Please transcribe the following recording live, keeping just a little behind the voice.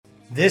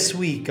This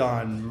week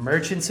on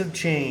Merchants of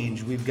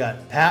Change, we've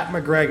got Pat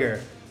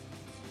MacGregor.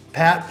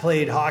 Pat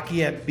played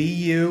hockey at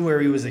BU, where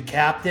he was a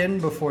captain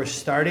before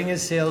starting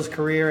his sales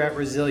career at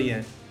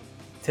Resilient.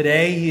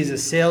 Today, he's a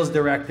sales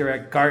director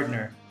at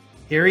Gartner.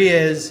 Here he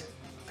is,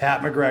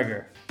 Pat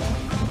MacGregor.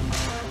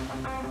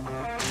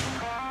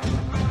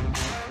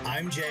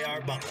 I'm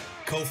JR Butler,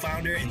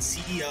 co-founder and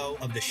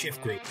CEO of the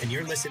Shift Group, and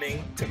you're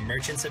listening to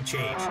Merchants of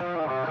Change.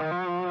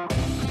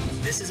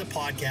 This is a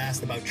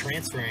podcast about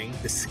transferring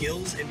the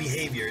skills and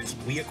behaviors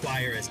we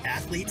acquire as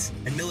athletes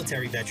and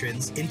military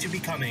veterans into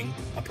becoming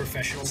a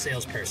professional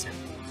salesperson.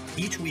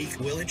 Each week,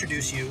 we'll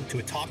introduce you to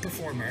a top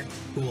performer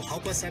who will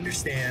help us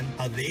understand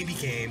how they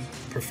became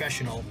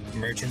professional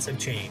merchants of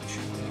change.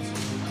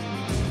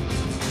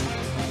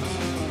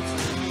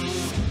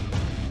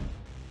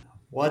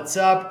 What's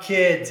up,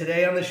 kid?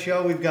 Today on the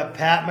show, we've got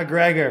Pat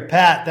MacGregor.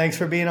 Pat, thanks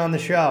for being on the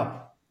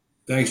show.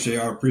 Thanks,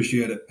 JR.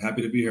 Appreciate it.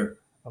 Happy to be here.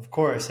 Of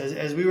course.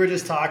 As we were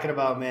just talking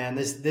about, man,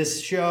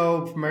 this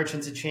show,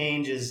 Merchants of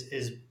Change,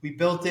 is we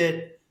built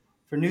it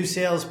for new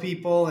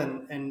salespeople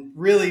and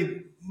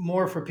really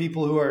more for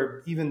people who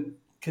are even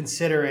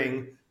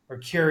considering or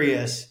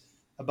curious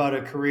about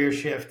a career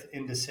shift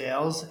into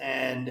sales.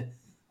 And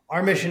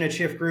our mission at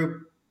Shift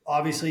Group,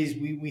 obviously, is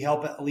we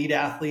help elite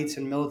athletes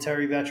and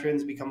military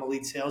veterans become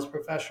elite sales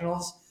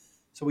professionals.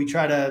 So we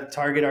try to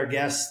target our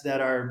guests that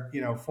are,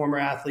 former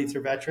athletes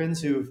or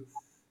veterans who've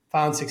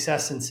found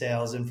success in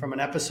sales. And from an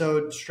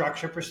episode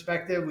structure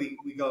perspective, we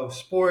go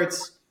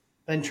sports,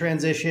 then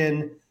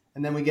transition,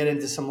 and then we get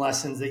into some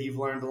lessons that you've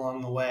learned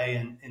along the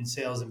way in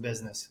sales and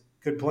business.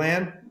 Good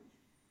plan?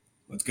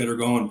 Let's get her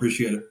going.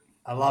 Appreciate it.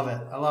 I love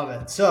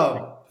it.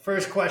 So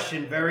first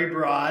question, very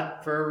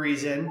broad for a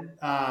reason.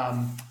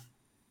 I'm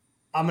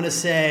going to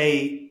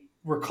say,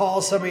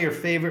 recall some of your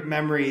favorite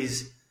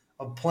memories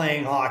of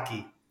playing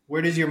hockey.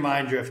 Where does your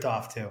mind drift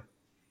off to?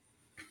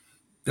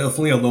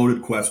 Definitely a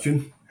loaded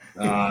question.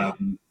 I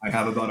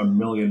have about a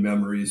million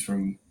memories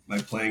from my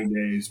playing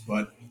days,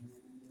 but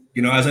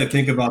as I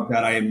think about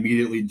that, I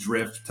immediately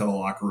drift to the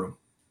locker room,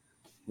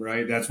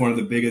 right? That's one of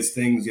the biggest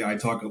things. Yeah, I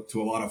talk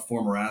to a lot of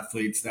former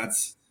athletes.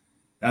 That's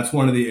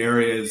one of the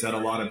areas that a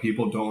lot of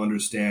people don't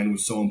understand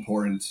was so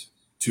important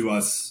to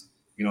us,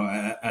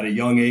 at a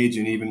young age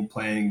and even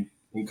playing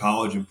in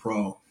college and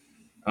pro.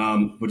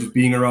 But just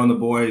being around the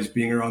boys,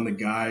 being around the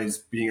guys,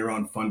 being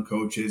around fun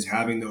coaches,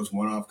 having those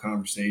one-off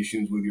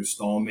conversations with your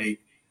stallmate.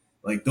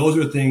 Like those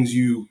are things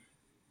you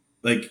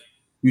don't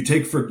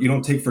take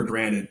for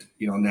granted,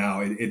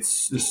 now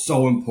it's just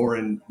so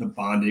important. The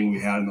bonding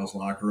we had in those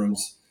locker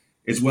rooms,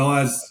 as well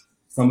as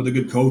some of the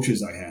good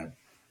coaches I had,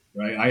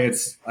 right?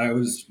 I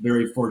was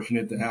very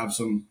fortunate to have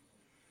some,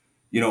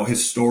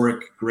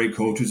 historic great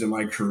coaches in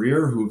my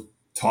career who've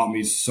taught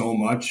me so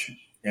much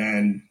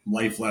and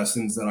life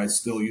lessons that I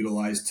still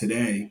utilize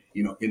today,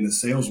 in the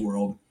sales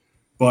world.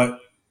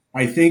 But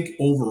I think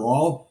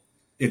overall,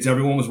 it's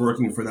everyone was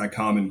working for that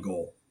common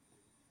goal.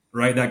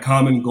 Right, that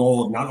common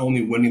goal of not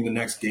only winning the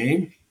next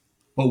game,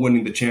 but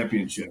winning the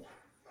championship.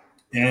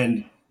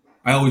 And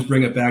I always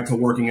bring it back to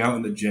working out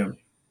in the gym.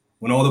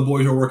 When all the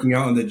boys are working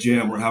out in the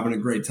gym, we're having a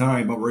great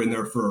time, but we're in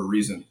there for a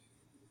reason.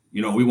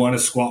 We want to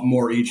squat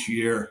more each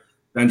year,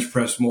 bench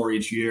press more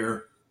each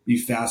year, be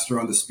faster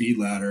on the speed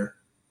ladder,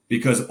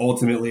 because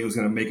ultimately it was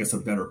going to make us a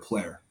better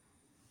player,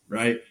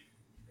 right?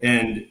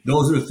 And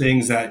those are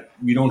things that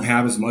we don't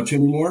have as much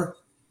anymore,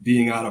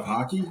 being out of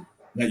hockey,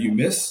 that you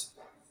miss.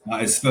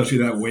 Especially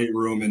that weight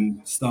room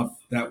and stuff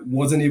that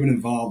wasn't even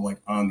involved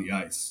on the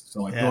ice.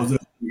 So Those are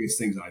the biggest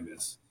things I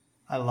miss.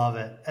 I love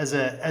it. As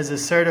a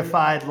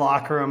certified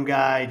locker room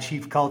guy,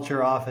 chief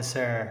culture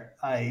officer,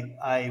 I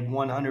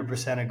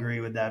 100% agree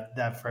with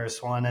that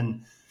first one.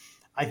 And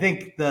I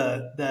think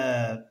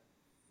the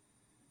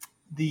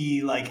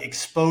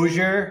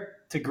exposure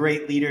to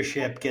great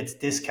leadership gets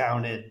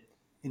discounted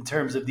in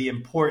terms of the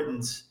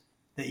importance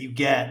that you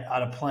get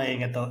out of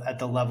playing at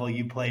the level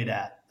you played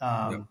at.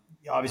 Yep.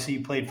 Obviously,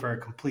 you played for a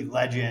complete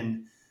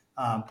legend,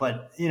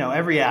 but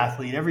every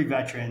athlete, every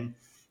veteran,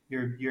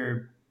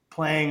 you're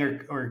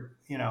playing or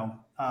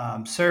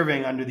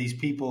serving under these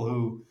people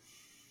who,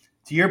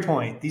 to your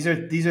point, these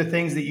are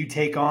things that you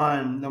take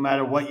on no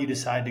matter what you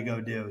decide to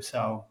go do.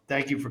 So,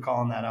 thank you for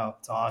calling that out.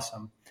 It's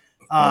awesome.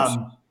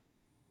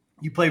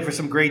 You played for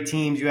some great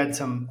teams. You had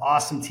some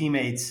awesome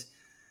teammates.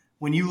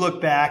 When you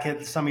look back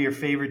at some of your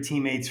favorite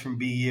teammates from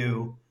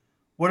BU,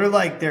 what are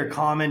their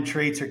common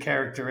traits or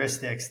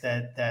characteristics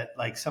that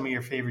some of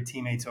your favorite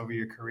teammates over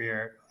your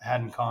career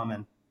had in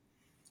common?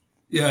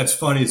 Yeah, it's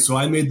funny. So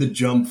I made the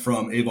jump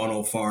from Avon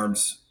Old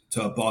Farms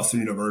to Boston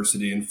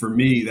University. And for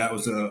me, that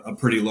was a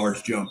pretty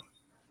large jump.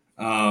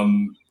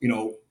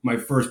 My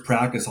first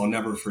practice, I'll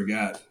never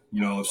forget,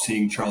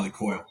 seeing Charlie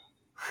Coyle.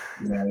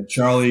 Yeah,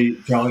 Charlie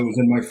was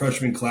in my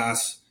freshman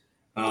class.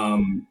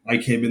 I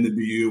came into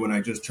BU when I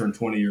just turned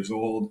 20 years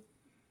old.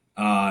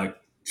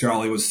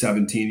 Charlie was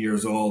 17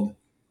 years old.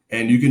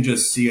 And you can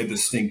just see a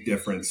distinct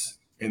difference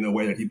in the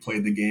way that he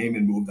played the game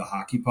and moved the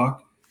hockey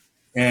puck.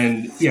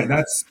 And yeah,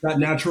 that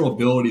natural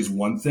ability is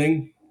one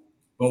thing.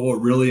 But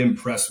what really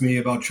impressed me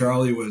about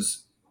Charlie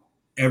was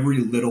every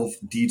little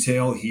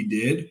detail he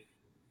did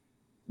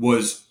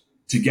was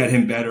to get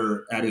him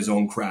better at his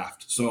own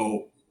craft.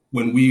 So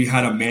when we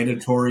had a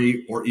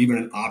mandatory or even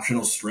an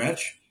optional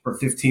stretch for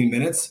 15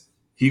 minutes,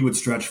 he would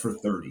stretch for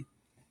 30,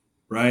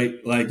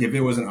 right? Like if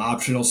it was an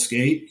optional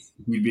skate,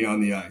 we'd be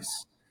on the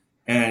ice.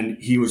 And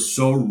he was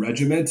so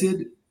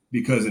regimented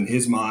because in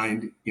his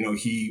mind,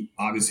 he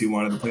obviously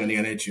wanted to play in the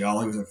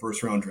NHL. He was a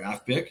first round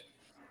draft pick.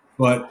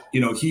 But,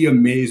 he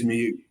amazed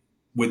me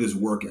with his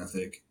work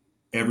ethic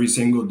every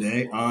single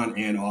day on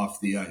and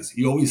off the ice.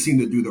 He always seemed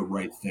to do the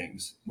right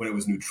things. When it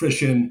was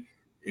nutrition,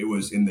 it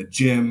was in the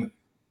gym.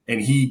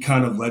 And he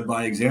kind of led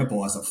by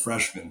example as a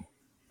freshman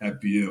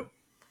at BU.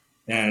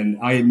 And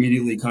I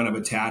immediately kind of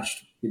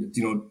attached,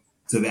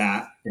 to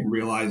that and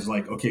realized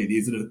like, okay,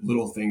 these are the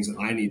little things that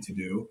I need to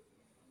do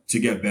to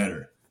get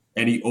better.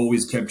 And he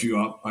always kept you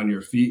up on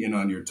your feet and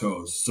on your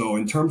toes. So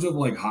in terms of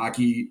like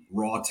hockey,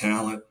 raw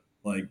talent,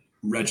 like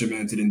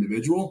regimented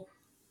individual,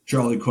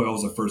 Charlie Coyle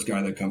is the first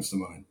guy that comes to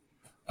mind.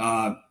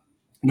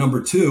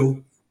 Number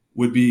two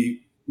would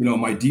be,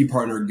 my D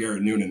partner,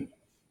 Garrett Noonan.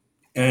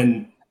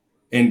 And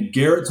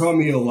Garrett taught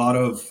me a lot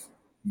of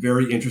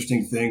very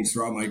interesting things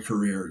throughout my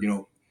career.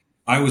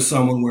 I was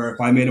someone where if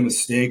I made a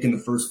mistake in the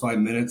first 5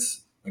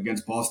 minutes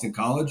against Boston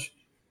College,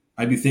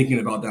 I'd be thinking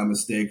about that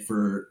mistake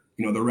for,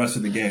 the rest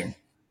of the game.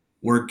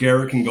 Where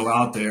Garrett can go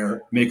out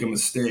there, make a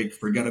mistake,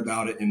 forget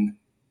about it in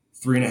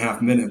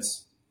 3.5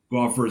 minutes,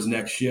 go out for his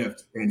next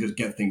shift and just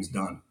get things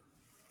done.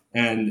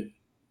 And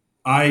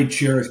I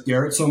cherish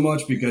Garrett so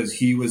much because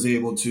he was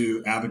able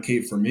to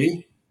advocate for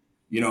me.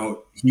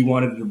 He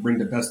wanted to bring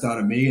the best out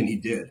of me, and he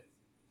did.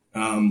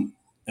 And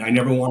I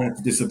never wanted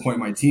to disappoint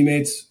my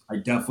teammates. I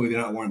definitely did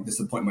not want to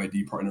disappoint my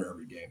D partner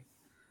every game.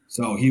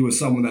 So he was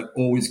someone that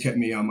always kept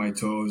me on my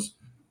toes,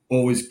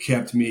 always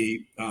kept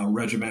me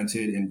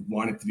regimented and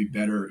wanted to be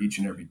better each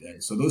and every day.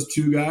 So those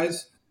two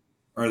guys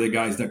are the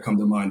guys that come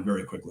to mind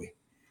very quickly.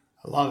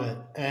 I love it.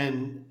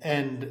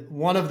 And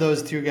one of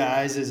those two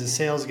guys is a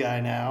sales guy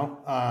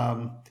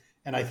now.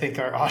 And I think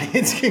our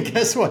audience can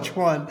guess which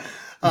one.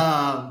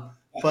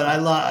 But I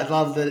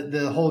love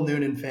the whole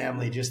Noonan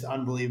family, just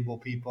unbelievable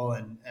people.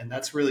 And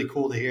that's really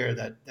cool to hear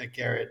that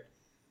Garrett,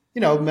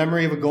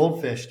 memory of a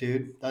goldfish,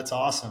 dude. That's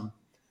awesome.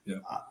 Yeah.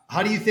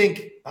 How do you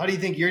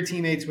think your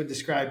teammates would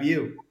describe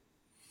you?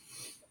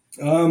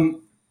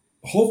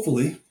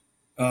 Hopefully,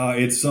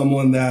 it's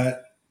someone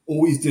that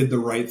always did the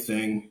right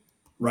thing,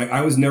 right?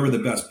 I was never the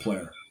best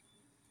player.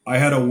 I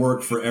had to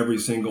work for every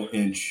single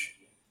inch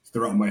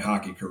throughout my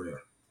hockey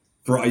career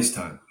for ice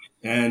time.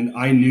 And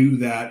I knew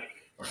that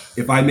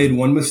if I made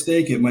one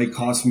mistake, it might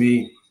cost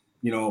me,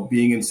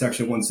 being in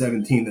section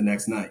 117 the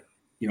next night.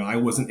 I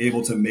wasn't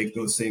able to make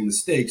those same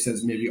mistakes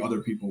as maybe other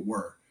people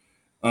were.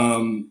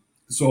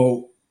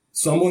 So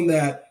someone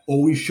that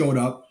always showed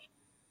up,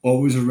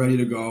 always was ready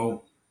to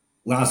go,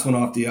 last one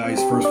off the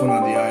ice, first one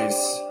on the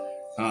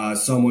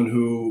ice, someone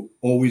who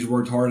always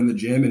worked hard in the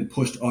gym and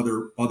pushed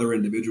other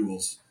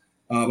individuals.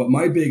 But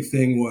my big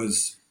thing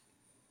was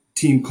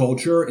team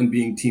culture and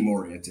being team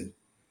oriented.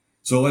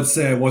 So let's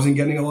say I wasn't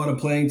getting a lot of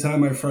playing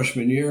time my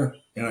freshman year,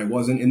 and I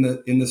wasn't in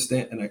the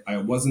stand, and I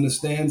was in the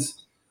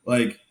stands.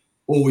 Like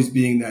always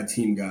being that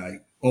team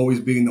guy, always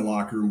being the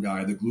locker room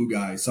guy, the glue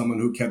guy, someone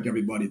who kept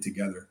everybody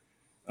together.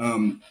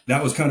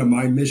 That was kind of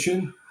my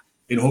mission,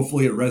 and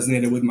hopefully it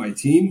resonated with my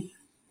team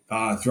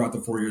throughout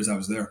the 4 years I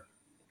was there.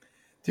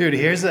 Dude,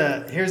 here's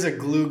a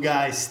glue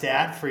guy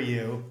stat for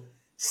you: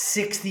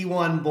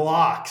 61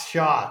 blocks,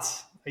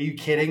 shots. Are you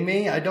kidding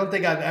me? I don't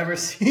think I've ever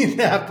seen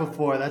that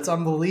before. That's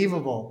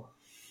unbelievable.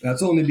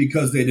 That's only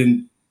because they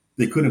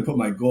couldn't put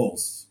my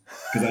goals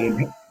because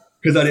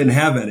I didn't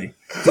have any.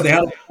 So they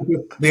had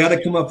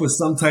to come up with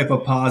some type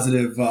of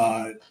positive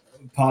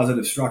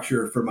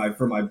structure for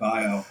my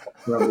bio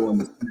for everyone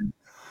to see.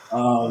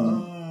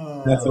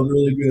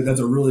 That's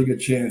a really good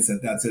chance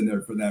that's in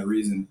there for that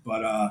reason.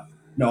 But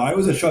no, I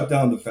was a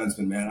shutdown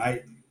defenseman, man.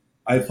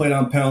 I played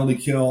on penalty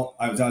kill.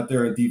 I was out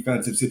there in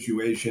defensive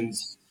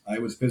situations. I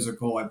was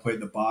physical. I played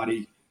the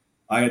body.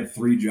 I had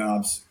 3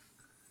 jobs.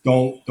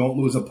 Don't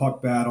lose a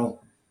puck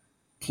battle,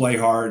 play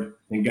hard,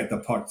 and get the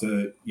puck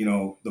to,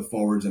 the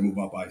forwards and move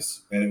up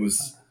ice. And it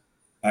was,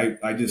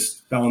 I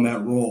just fell in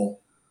that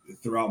role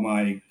throughout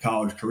my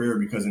college career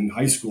because in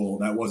high school,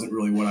 that wasn't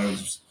really what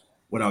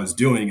I was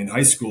doing. In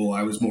high school,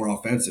 I was more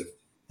offensive.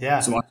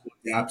 Yeah. So I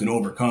adapt and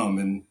overcome.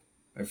 And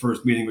my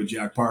first meeting with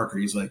Jack Parker,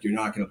 he's like, "You're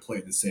not going to play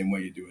it the same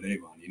way you do at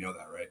Avon. You know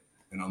that, right?"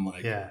 And I'm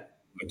like, "Yeah,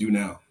 I do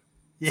now."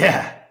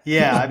 Yeah.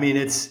 I mean,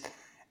 it's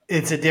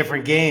a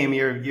different game.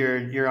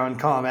 You're on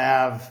Comm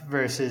Ave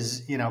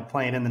versus,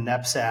 playing in the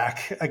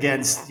knapsack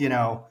against,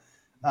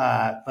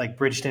 like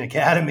Bridgeton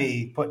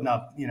Academy putting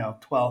up,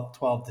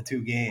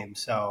 12-2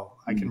 games. So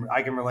I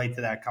can relate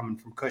to that coming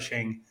from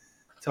Cushing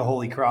to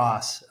Holy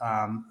Cross.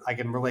 I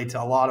can relate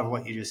to a lot of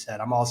what you just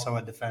said. I'm also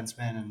a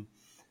defenseman and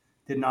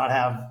did not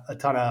have a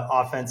ton of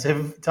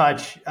offensive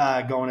touch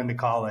going into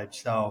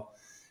college. So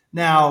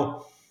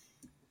now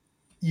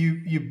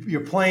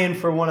you're playing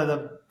for one of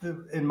the,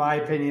 in my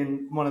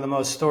opinion, one of the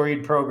most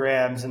storied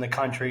programs in the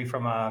country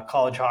from a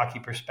college hockey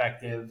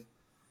perspective.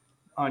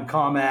 on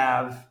Com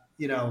Ave,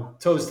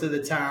 Toast of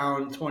the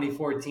Town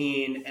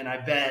 2014, and I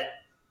bet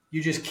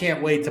you just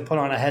can't wait to put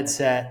on a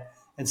headset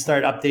and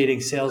start updating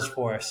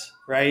Salesforce,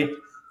 right?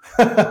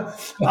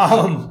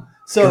 So,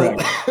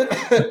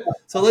 Correct.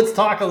 so let's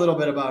talk a little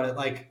bit about it.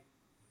 Like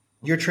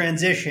your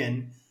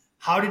transition,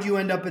 how did you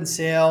end up in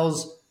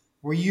sales?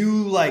 Were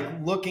you like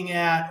looking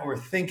at or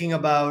thinking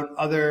about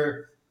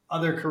other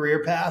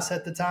career paths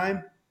at the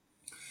time?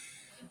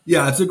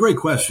 Yeah, it's a great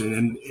question,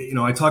 and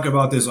I talk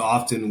about this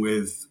often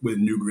with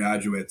new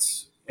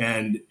graduates,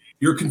 and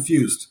you're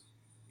confused.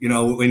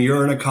 When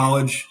you're in a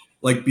college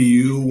like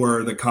BU,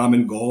 where the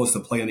common goal is to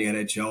play in the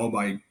NHL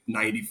by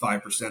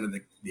 95% of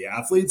the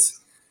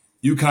athletes,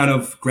 you kind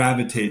of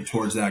gravitate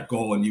towards that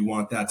goal, and you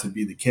want that to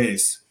be the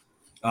case.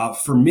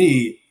 For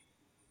me,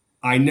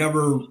 I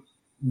never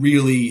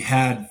really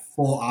had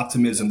full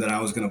optimism that I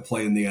was going to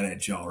play in the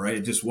NHL. Right,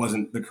 it just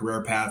wasn't the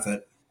career path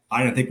that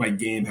I didn't think my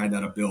game had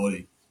that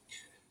ability.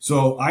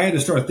 So I had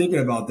to start thinking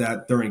about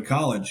that during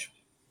college.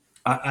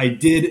 I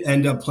did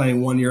end up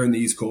playing 1 year in the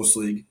East Coast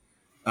League.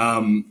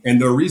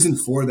 And the reason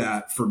for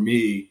that for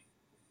me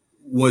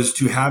was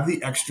to have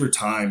the extra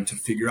time to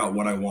figure out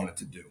what I wanted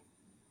to do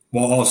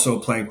while also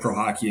playing pro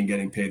hockey and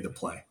getting paid to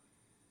play.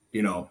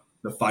 The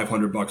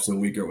 $500 a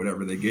week or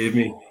whatever they gave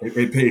me.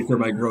 It paid for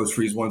my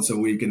groceries once a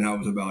week, and that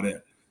was about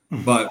it.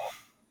 But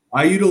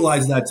I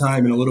utilized that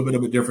time in a little bit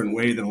of a different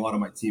way than a lot of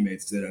my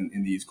teammates did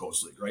in the East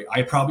Coast League, right?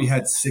 I probably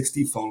had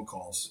 60 phone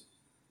calls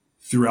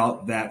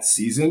throughout that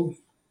season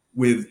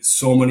with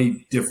so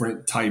many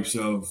different types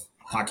of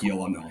hockey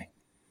alumni.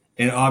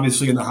 And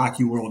obviously in the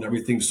hockey world,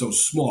 everything's so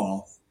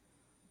small,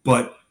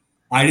 but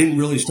I didn't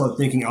really start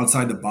thinking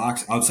outside the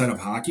box, outside of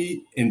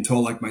hockey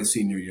until like my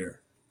senior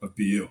year of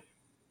BU.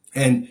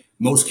 And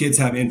most kids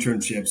have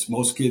internships.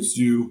 Most kids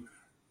do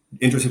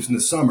internships in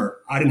the summer.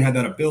 I didn't have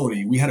that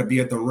ability. We had to be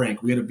at the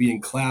rink. We had to be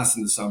in class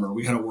in the summer.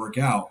 We had to work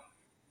out.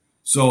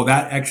 So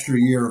that extra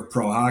year of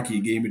pro hockey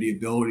gave me the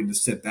ability to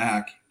sit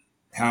back,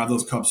 have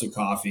those cups of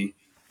coffee,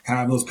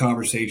 have those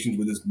conversations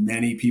with as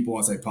many people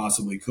as I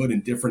possibly could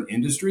in different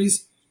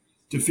industries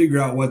to figure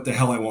out what the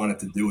hell I wanted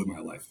to do with my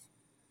life.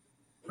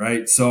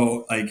 Right.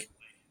 So like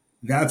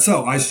that's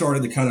how I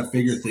started to kind of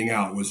figure thing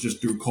out, was just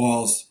through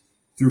calls,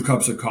 through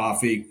cups of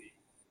coffee,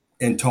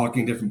 and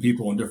talking to different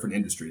people in different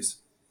industries.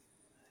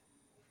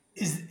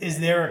 Is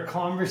there a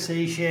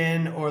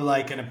conversation or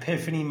like an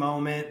epiphany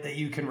moment that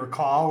you can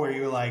recall where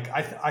you're like,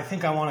 I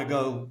think I want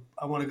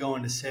to go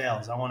into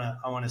sales. I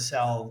want to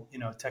sell,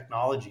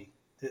 technology.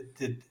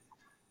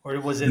 Or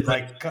was it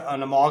like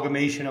an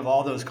amalgamation of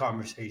all those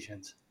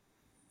conversations?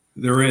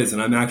 There is,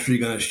 and I'm actually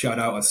going to shout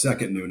out a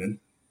second Noonan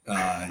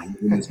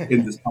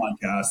in this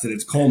podcast, and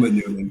it's Coleman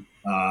Noonan,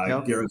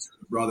 Yep. Garrett's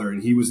brother,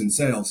 and he was in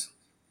sales.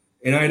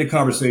 And I had a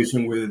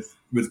conversation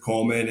with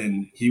Coleman,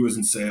 and he was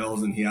in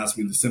sales, and he asked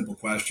me the simple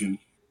question,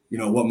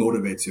 what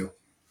motivates you?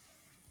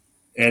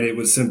 And it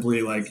was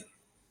simply like,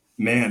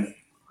 man,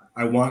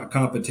 I want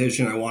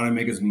competition. I want to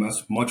make as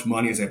much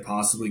money as I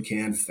possibly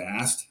can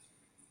fast.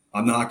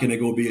 I'm not going to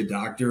go be a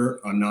doctor.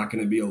 I'm not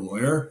going to be a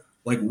lawyer.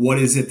 Like, what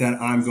is it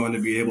that I'm going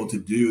to be able to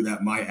do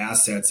that my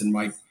assets and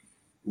my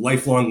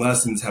lifelong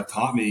lessons have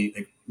taught me?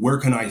 Like, where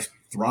can I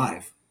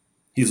thrive?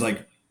 He's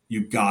like,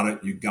 you gotta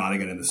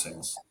get into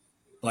sales.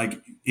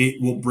 Like,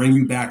 it will bring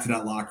you back to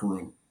that locker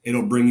room.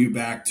 It'll bring you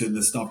back to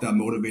the stuff that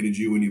motivated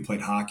you when you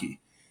played hockey.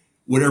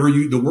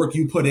 The work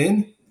you put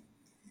in,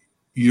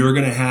 you're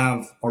going to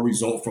have a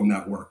result from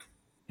that work.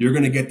 You're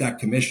going to get that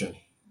commission,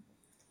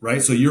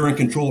 right? So you're in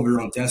control of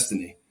your own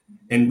destiny.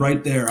 And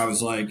right there, I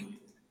was like,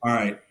 all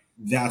right,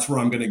 that's where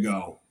I'm going to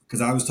go.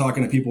 Because I was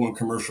talking to people in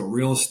commercial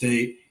real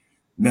estate,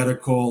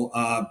 medical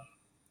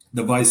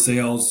device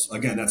sales.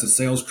 Again, that's a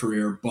sales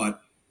career,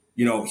 but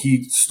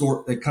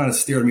it kind of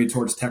steered me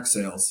towards tech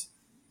sales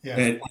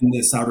and in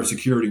the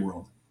cybersecurity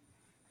world.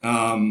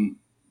 And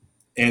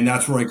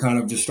that's where I kind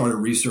of just started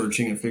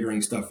researching and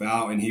figuring stuff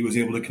out. And he was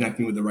able to connect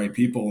me with the right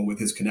people and with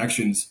his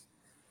connections.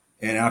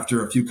 And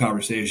after a few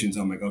conversations,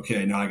 I'm like,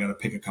 okay, now I got to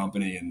pick a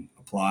company and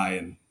apply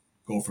and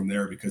go from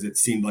there, because it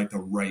seemed like the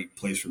right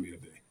place for me to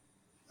be.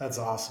 That's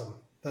awesome.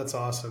 That's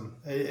awesome.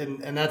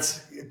 And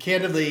that's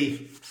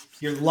candidly,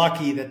 you're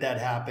lucky that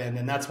happened.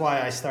 And that's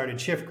why I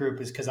started Shift Group,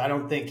 is because I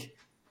don't think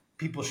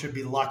people should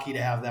be lucky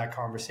to have that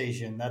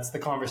conversation. That's the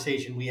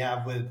conversation we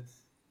have with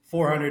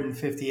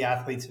 450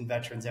 athletes and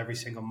veterans every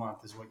single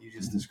month, is what you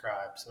just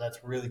described. So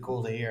that's really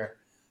cool to hear.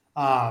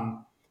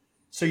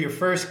 So your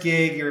first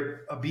gig,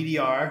 you're a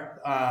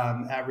BDR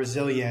at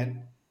Resilient.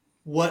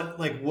 What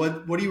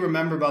do you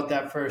remember about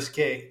that first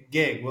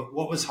gig?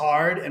 What was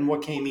hard and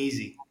what came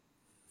easy?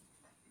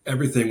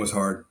 Everything was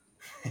hard,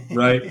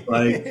 right?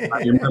 Like, I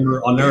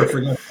remember, I'll never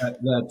forget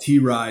that T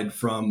ride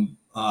from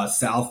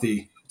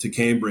Southie to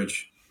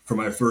Cambridge for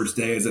my first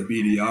day as a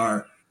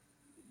BDR.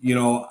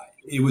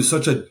 It was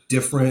such a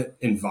different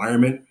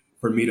environment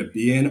for me to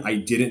be in. I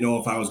didn't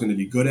know if I was going to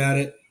be good at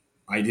it.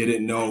 I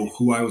didn't know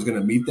who I was going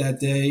to meet that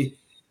day.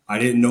 I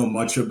didn't know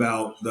much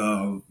about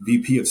the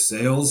VP of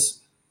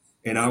sales.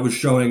 And I was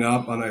showing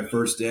up on my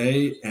first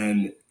day,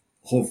 and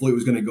hopefully it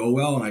was going to go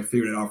well, and I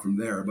figured it out from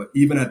there. But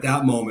even at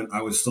that moment,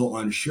 I was still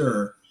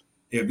unsure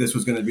if this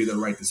was going to be the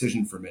right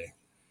decision for me.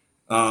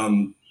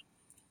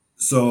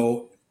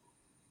 So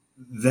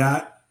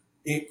that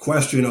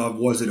question of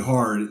was it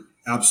hard?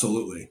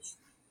 Absolutely.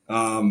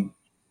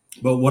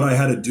 But what I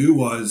had to do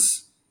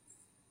was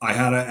I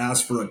had to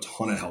ask for a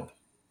ton of help.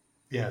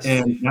 Yes.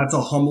 And that's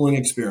a humbling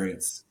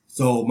experience.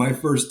 So my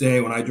first day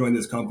when I joined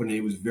this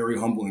company was very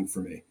humbling for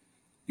me.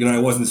 I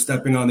wasn't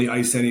stepping on the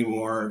ice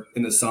anymore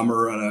in the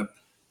summer on a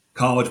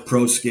college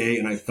pro skate,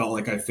 and I felt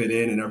like I fit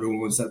in and everyone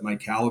was at my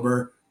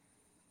caliber.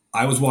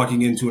 I was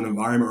walking into an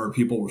environment where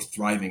people were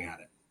thriving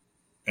at it,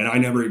 and I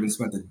never even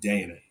spent a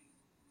day in it.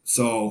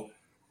 So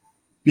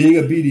being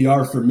a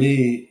BDR for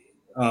me,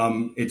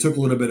 it took a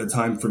little bit of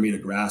time for me to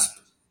grasp.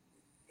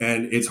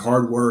 And it's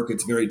hard work.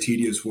 It's very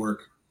tedious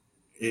work.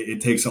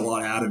 It takes a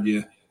lot out of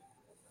you.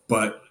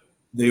 But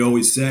they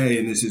always say,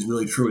 and this is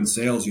really true in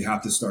sales, you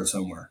have to start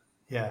somewhere.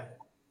 Yeah.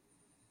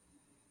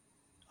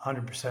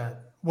 100%.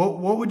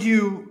 What would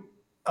you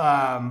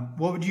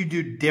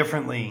do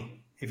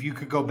differently if you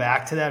could go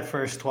back to that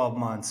first 12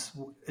 months?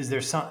 Is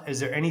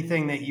there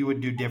anything that you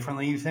would do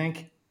differently, you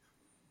think?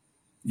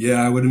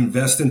 Yeah, I would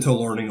invest into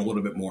learning a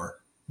little bit more.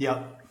 Yeah.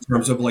 In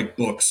terms of like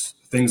books,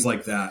 things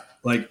like that.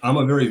 Like I'm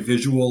a very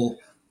visual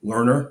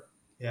learner.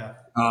 Yeah.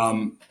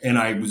 And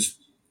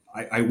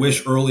I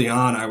wish early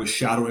on I was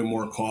shadowing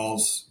more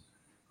calls.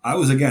 I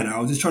was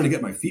just trying to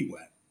get my feet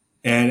wet.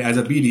 And as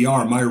a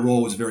BDR, my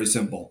role was very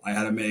simple. I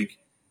had to make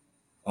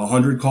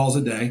 100 calls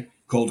a day,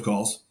 cold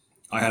calls.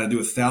 I had to do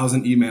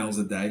 1,000 emails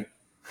a day.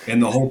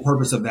 And the whole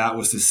purpose of that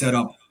was to set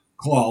up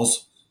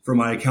calls for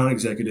my account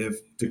executive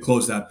to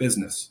close that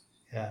business.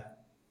 Yeah.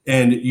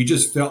 And you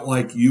just felt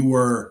like you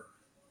were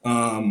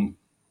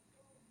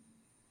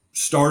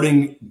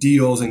starting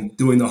deals and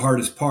doing the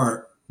hardest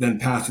part, then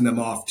passing them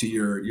off to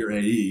your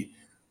AE.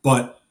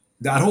 But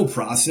that whole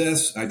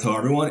process, I tell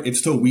everyone,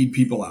 it's to weed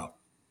people out,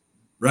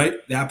 right?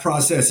 That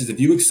process is if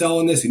you excel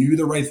in this and you do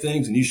the right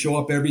things and you show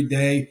up every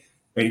day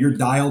and you're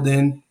dialed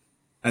in,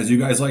 as you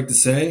guys like to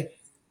say,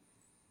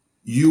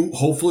 you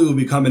hopefully will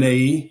become an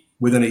AE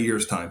within a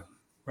year's time.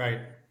 Right.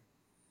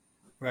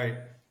 Right.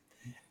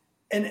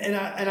 And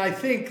I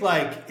think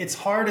like it's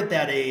hard at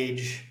that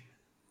age,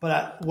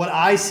 but what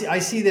I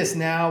see this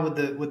now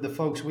with the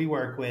folks we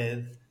work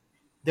with,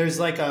 there's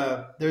like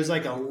a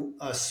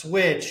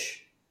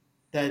switch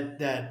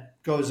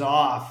that goes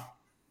off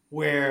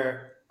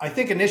where I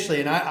think initially,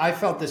 and I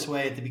felt this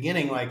way at the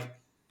beginning, like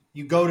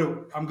I'm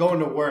going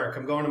to work,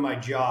 I'm going to my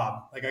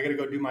job, like I got to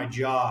go do my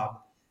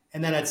job.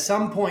 And then at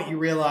some point you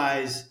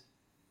realize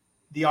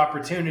the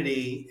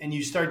opportunity and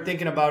you start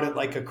thinking about it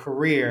like a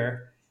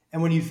career.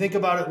 And when you think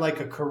about it like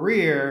a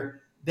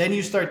career, then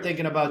you start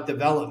thinking about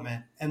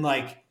development and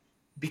like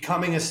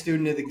becoming a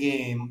student of the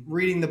game,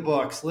 reading the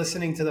books,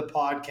 listening to the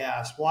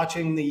podcast,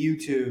 watching the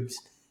YouTubes.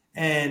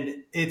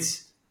 And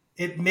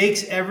it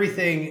makes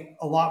everything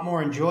a lot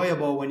more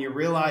enjoyable when you're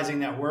realizing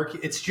that work.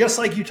 It's just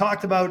like you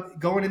talked about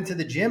going into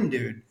the gym,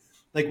 dude.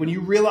 Like when you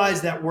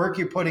realize that work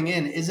you're putting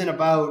in isn't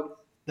about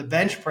the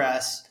bench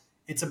press,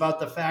 it's about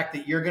the fact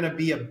that you're going to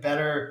be a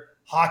better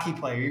hockey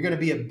player. You're going to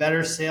be a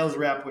better sales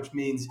rep, which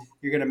means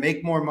you're going to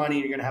make more money.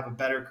 You're going to have a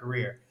better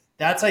career.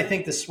 That's, I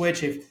think, the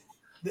switch.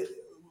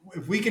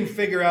 If we can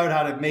figure out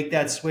how to make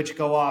that switch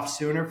go off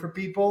sooner for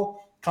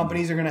people,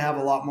 companies are going to have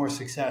a lot more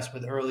success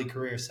with early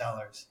career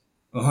sellers.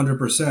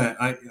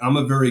 100%. I'm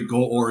a very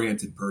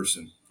goal-oriented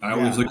person. I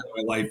always look at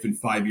my life in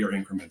 5-year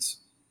increments.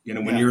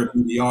 When you're a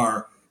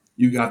BDR,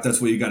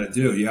 that's what you got to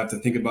do. You have to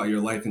think about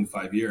your life in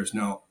 5 years.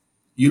 Now,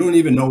 you don't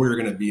even know where you're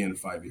going to be in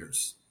 5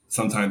 years,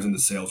 sometimes in the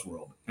sales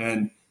world.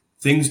 And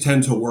things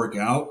tend to work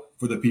out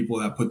for the people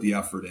that put the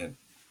effort in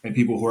and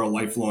people who are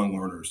lifelong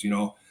learners.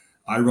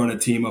 I run a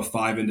team of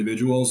 5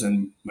 individuals,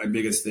 and my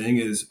biggest thing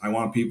is I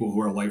want people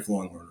who are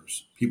lifelong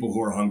learners, people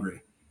who are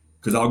hungry,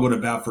 because I'll go to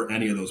bat for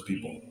any of those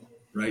people,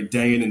 right?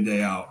 Day in and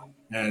day out.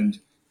 And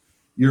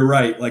you're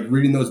right, like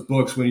reading those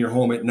books when you're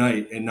home at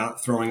night and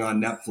not throwing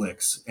on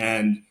Netflix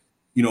and,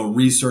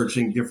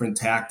 researching different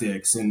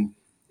tactics. And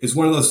it's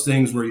one of those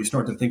things where you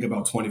start to think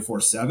about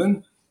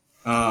 24/7.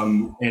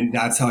 And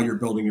that's how you're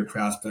building your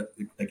craft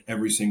like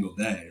every single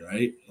day,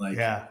 right? Like,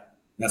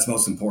 that's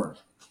most important.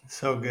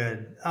 So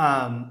good.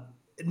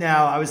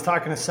 Now I was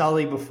talking to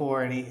Sully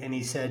before and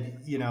he said,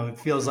 it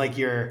feels like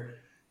you're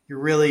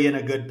really in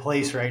a good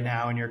place right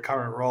now in your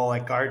current role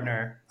at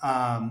Gardner.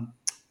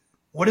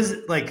 What is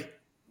it like?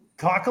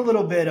 Talk a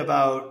little bit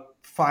about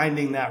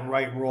finding that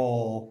right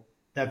role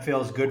that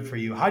feels good for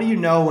you. How do you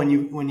know when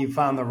you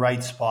found the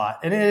right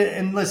spot?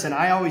 And listen,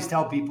 I always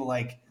tell people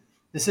like,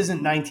 this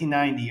isn't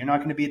 1990. You're not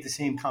going to be at the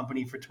same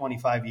company for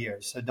 25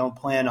 years. So don't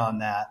plan on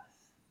that.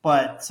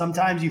 But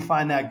sometimes you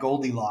find that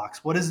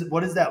Goldilocks. What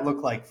does that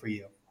look like for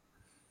you?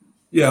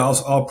 Yeah,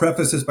 I'll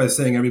preface this by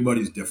saying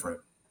everybody's different.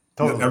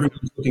 Totally.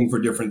 Everybody's looking for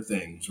different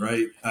things,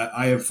 right?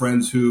 I have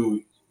friends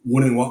who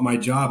wouldn't want my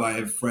job. I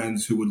have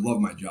friends who would love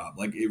my job.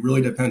 Like it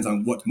really depends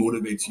on what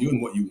motivates you and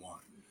what you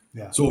want.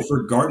 Yeah. So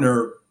for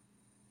Gartner,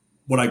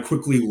 what I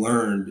quickly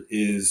learned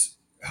is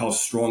how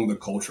strong the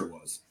culture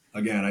was.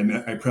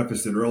 again, I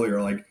prefaced it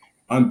earlier, like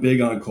I'm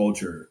big on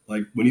culture.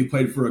 Like when you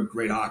played for a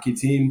great hockey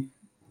team,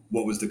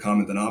 what was the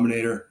common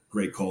denominator?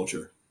 Great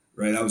culture,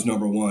 right? That was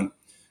number one.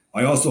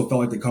 I also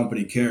felt like the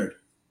company cared,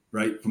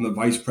 right? From the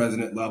vice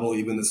president level,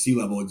 even the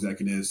C-level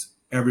executives,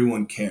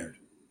 everyone cared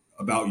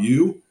about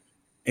you,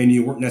 and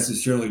you weren't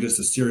necessarily just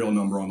a serial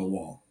number on the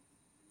wall,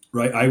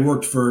 right? I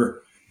worked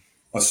for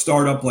a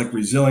startup like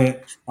Resilient.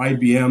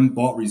 IBM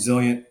bought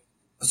Resilient.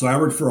 So I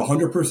worked for a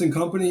 100-person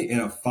company and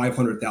a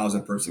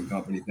 500,000-person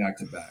company back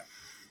to back.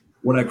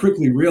 What I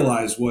quickly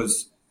realized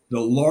was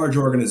the large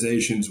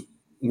organizations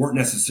weren't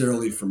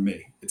necessarily for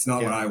me. It's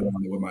not what Yeah. I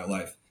wanted with my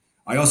life.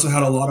 I also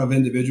had a lot of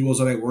individuals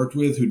that I worked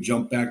with who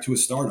jumped back to a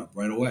startup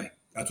right away.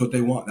 That's what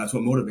they want. That's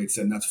what motivates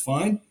them. That's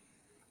fine.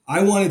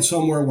 I wanted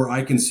somewhere where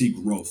I can see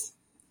growth,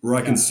 where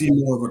I can Yeah. see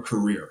more of a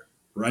career,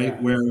 right?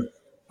 Yeah. Where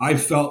I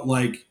felt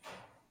like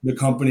the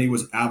company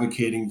was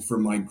advocating for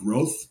my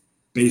growth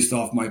based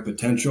off my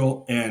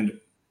potential and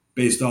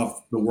based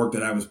off the work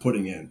that I was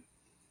putting in.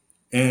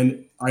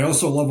 And I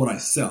also love what I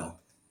sell.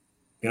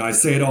 And I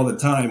say it all the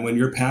time, when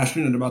you're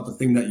passionate about the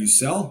thing that you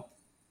sell,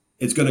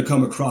 it's going to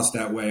come across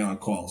that way on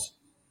calls.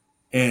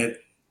 And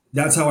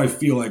that's how I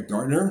feel at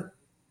Gartner.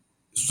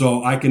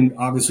 So I can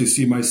obviously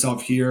see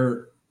myself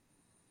here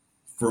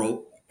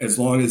for as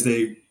long as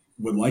they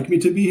would like me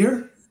to be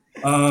here,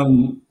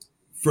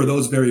 for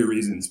those very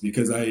reasons,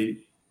 because I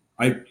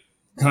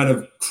kind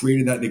of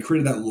created that, they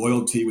created that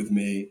loyalty with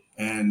me,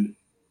 and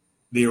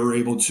they were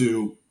able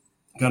to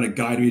kind of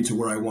guide me to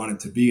where I wanted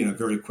to be in a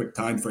very quick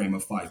time frame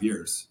of 5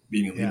 years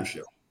being in Yeah.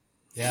 leadership.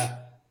 Yeah.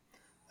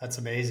 That's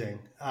amazing.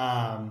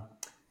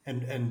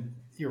 And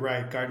you're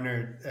right.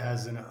 Gartner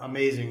has an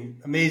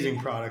amazing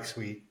product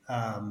suite.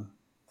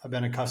 I've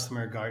been a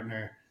customer of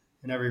Gartner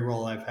in every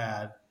role I've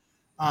had.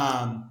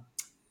 Um,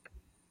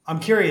 I'm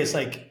curious,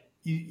 like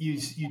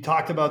you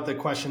talked about the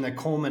question that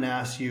Coleman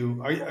asked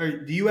you.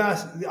 Do you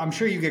ask? I'm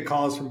sure you get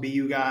calls from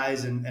BU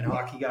guys and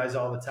hockey guys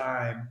all the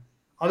time.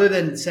 Other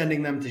than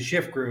sending them to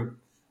shift group,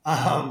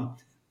 um,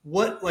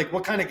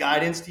 what kind of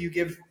guidance do you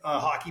give a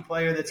hockey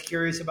player that's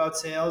curious about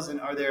sales?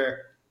 And are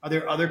there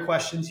other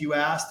questions you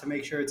ask to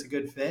make sure it's a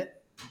good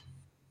fit?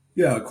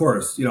 Yeah, of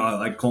course.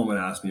 Like Coleman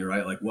asked me,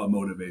 right? Like, what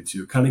motivates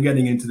you? Kind of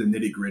getting into the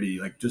nitty gritty,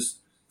 like just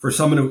for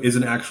someone who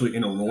isn't actually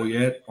in a role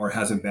yet or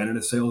hasn't been in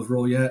a sales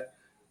role yet,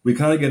 we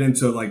kind of get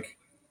into like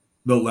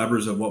the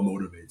levers of what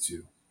motivates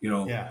you.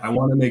 Yeah, I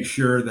want to make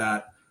sure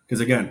that, because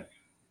again,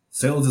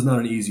 sales is not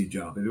an easy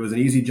job. If it was an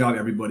easy job,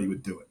 everybody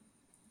would do it,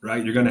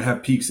 right? You're going to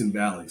have peaks and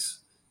valleys.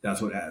 That's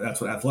what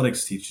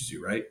athletics teaches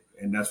you, right?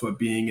 And that's what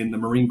being in the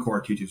Marine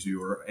Corps teaches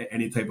you, or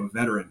any type of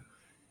veteran.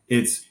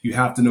 It's you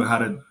have to know how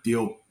to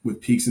deal with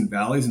peaks and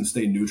valleys and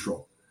stay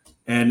neutral.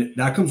 And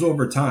that comes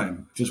over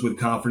time, just with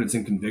confidence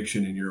and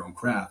conviction in your own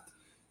craft.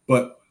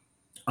 But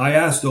I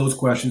ask those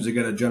questions to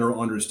get a general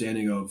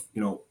understanding of,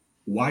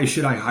 why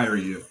should I hire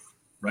you?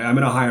 Right? I'm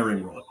in a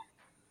hiring role.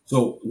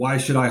 So why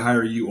should I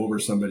hire you over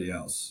somebody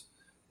else?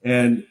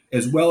 And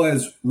as well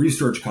as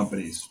research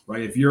companies,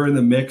 right? If you're in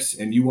the mix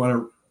and you want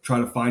to try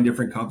to find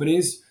different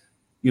companies,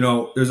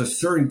 there's a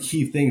certain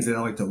key things that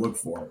I like to look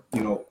for.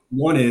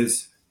 One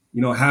is,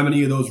 how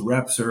many of those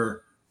reps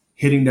are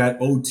hitting that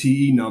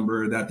OTE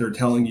number that they're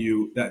telling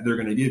you that they're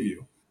going to give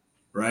you,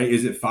 right?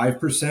 Is it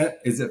 5%?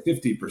 Is it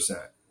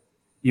 50%?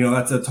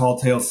 That's a tall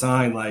tale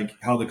sign, like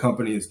how the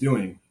company is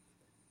doing,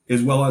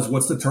 as well as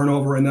what's the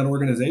turnover in that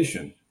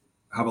organization.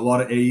 Have a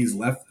lot of AEs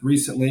left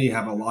recently,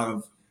 have a lot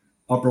of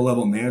upper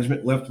level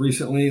management left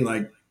recently.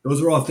 Like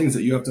those are all things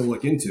that you have to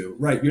look into,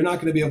 right? You're not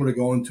going to be able to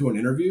go into an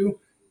interview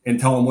and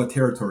tell them what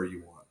territory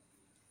you want,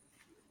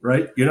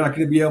 right? You're not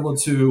going to be able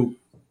to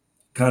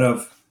kind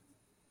of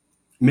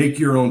make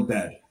your own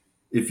bed,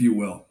 if you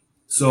will.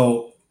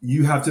 So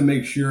you have to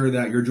make sure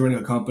that you're joining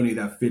a company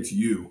that fits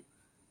you,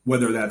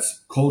 whether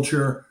that's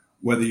culture,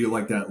 whether you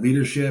like that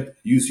leadership,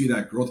 you see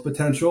that growth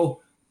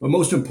potential. But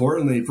most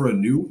importantly, for a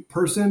new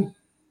person,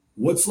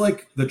 what's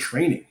like the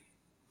training?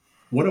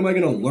 What am I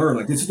going to learn?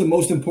 Like, this is the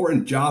most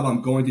important job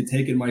I'm going to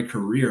take in my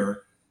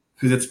career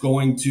because it's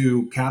going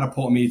to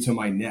catapult me to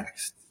my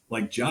next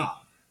like job.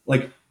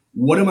 Like,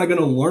 what am I going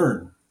to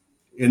learn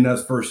in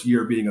that first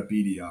year being a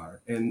BDR?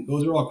 And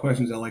those are all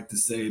questions I like to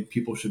say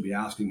people should be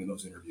asking in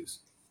those interviews.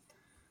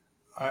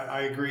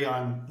 I agree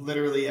on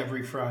literally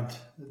every front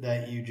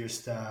that you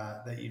just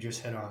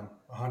hit on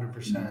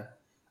 100%.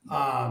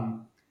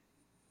 Um,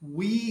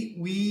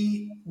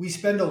 we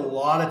spend a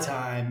lot of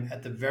time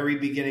at the very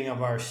beginning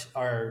of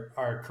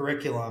our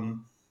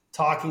curriculum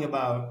talking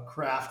about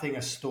crafting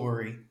a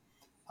story,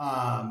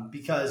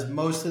 because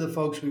most of the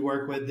folks we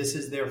work with, this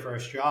is their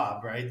first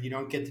job, right? You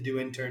don't get to do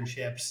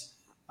internships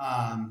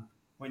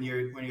when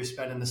you're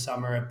spending the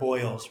summer at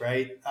Boyles,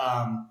 right?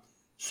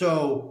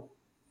 So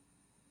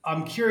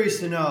I'm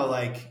curious to know,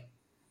 like,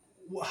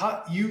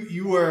 how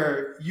you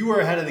were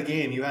ahead of the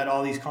game. You had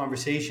all these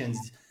conversations.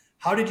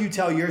 How did you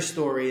tell your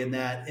story in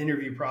that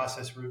interview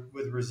process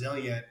with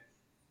Resilient,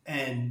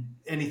 and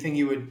anything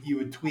you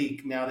would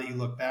tweak now that you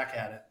look back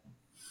at it?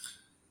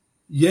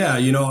 Yeah,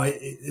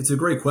 it's a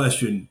great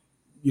question.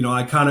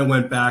 I kind of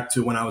went back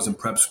to when I was in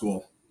prep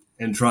school,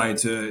 and trying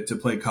to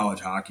play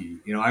college hockey.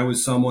 I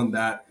was someone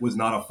that was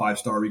not a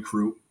 5-star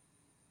recruit.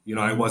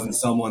 I wasn't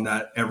someone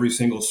that every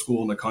single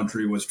school in the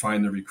country was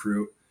trying to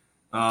recruit.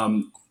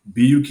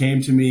 BU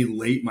came to me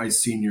late my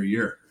senior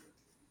year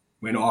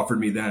when offered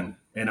me then.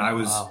 And I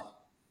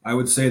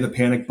would say the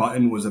panic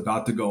button was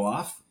about to go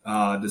off,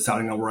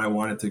 deciding on where I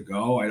wanted to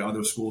go. I had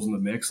other schools in the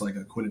mix, like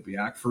a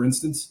Quinnipiac, for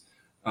instance.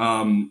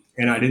 And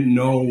I didn't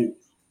know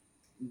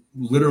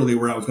literally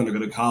where I was going to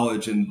go to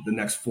college in the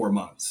next 4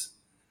 months.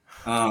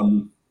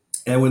 And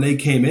when they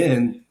came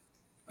in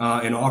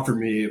and offered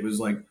me, it was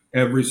like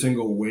every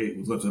single weight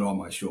was lifted on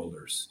my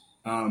shoulders.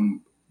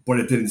 But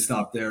it didn't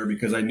stop there,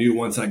 because I knew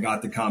once I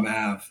got to Com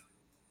Ave,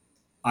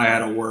 I had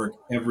to work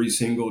every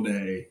single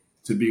day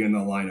to be in the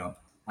lineup.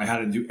 I had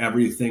to do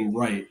everything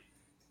right.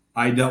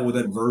 I dealt with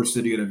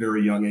adversity at a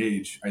very young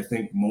age. I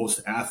think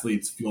most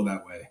athletes feel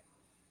that way.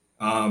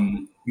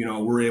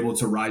 We're able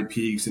to ride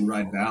peaks and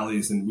ride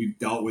valleys, and we've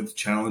dealt with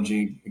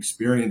challenging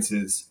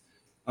experiences.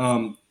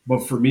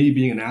 But for me,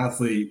 being an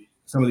athlete,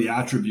 some of the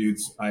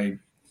attributes I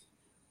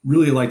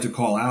really like to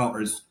call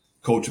out is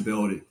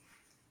coachability,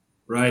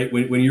 right?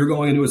 When you're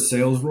going into a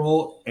sales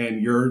role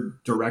and your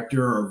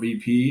director or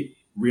VP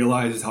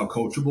realizes how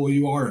coachable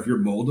you are, if you're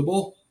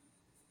moldable,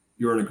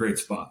 you're in a great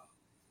spot,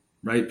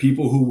 right?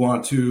 People who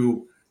want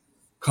to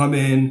come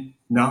in,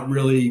 not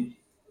really,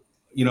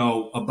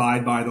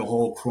 abide by the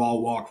whole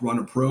crawl, walk, run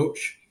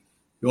approach.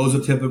 Those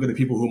are typically the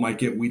people who might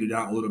get weeded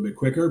out a little bit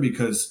quicker,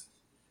 because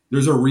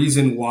there's a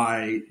reason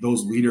why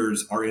those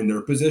leaders are in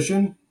their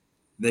position.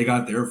 They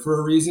got there for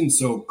a reason.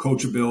 So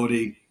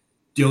coachability,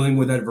 dealing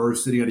with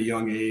adversity at a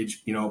young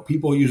age.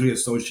 People usually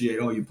associate,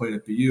 oh, you played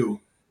at BU.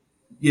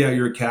 Yeah,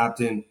 you're a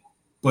captain.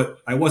 But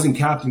I wasn't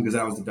captain because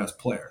I was the best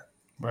player.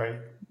 Right.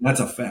 That's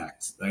a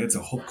fact. Like, it's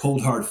a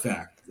cold, hard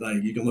fact.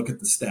 Like, you can look at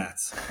the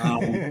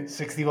stats.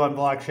 61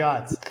 block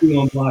shots.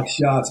 61 block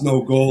shots,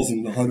 no goals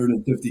in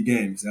 150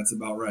 games. That's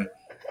about right.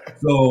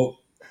 So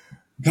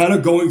kind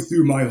of going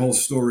through my whole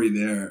story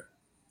there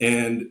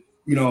and,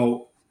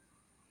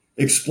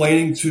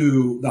 explaining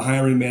to the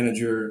hiring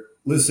manager,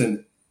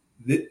 listen,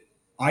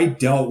 I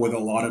dealt with a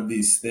lot of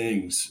these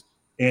things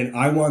and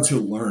I want to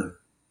learn.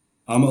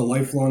 I'm a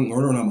lifelong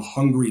learner and I'm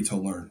hungry to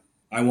learn.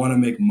 I want to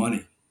make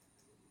money.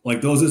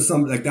 Like, those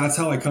are that's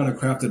how I kind of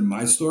crafted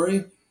my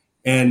story,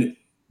 and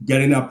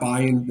getting that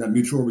buy-in, that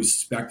mutual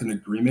respect and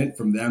agreement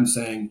from them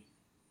saying,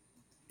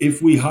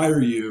 if we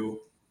hire you,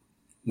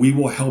 we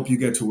will help you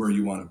get to where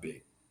you want to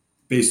be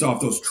based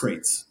off those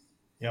traits.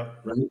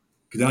 Yep. Right.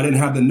 Because I didn't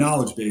have the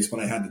knowledge base,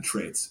 but I had the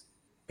traits.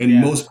 And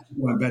most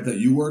people I bet that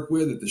you work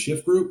with at the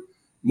Shift Group,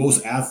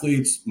 most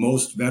athletes,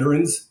 most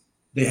veterans,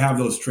 they have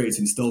those traits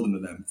instilled into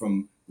them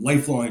from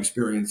lifelong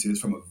experiences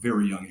from a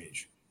very young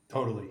age.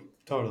 Totally.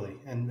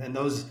 And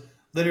those,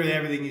 literally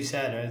everything you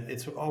said,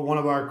 it's one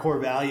of our core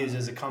values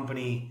as a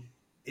company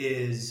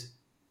is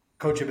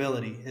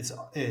coachability.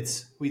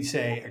 It's we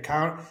say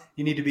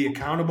you need to be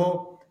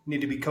accountable, you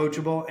need to be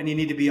coachable, and you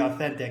need to be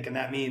authentic. And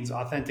that means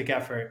authentic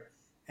effort.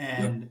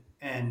 And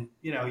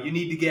you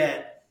need to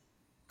get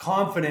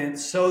confident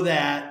so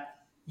that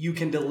you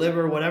can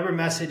deliver whatever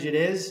message it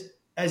is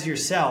as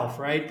yourself,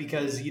 right?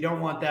 Because you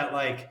don't want that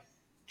like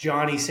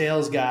Johnny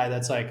sales guy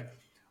that's like,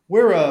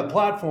 we're a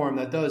platform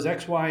that does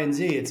X, Y, and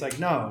Z. It's like,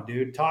 no,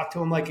 dude, talk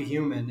to him like a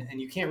human. And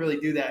you can't really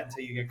do that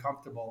until you get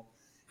comfortable.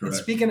 Correct.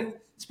 And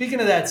speaking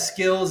of that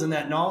skills and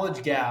that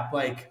knowledge gap,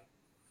 like,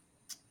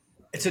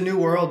 it's a new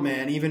world,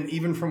 man.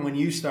 Even from when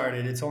you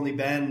started, it's only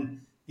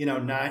been, 8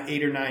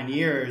 or 9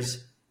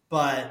 years,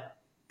 but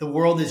the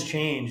world has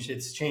changed.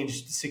 It's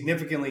changed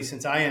significantly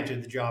since I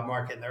entered the job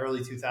market in the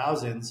early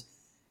 2000s.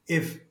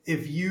 If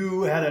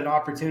you had an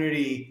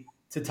opportunity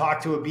to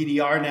talk to a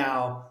BDR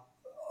now,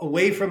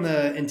 away from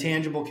the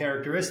intangible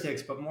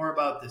characteristics, but more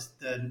about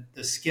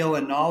the skill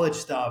and knowledge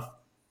stuff,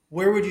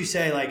 where would you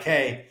say, like,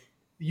 hey,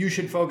 you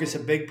should focus a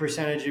big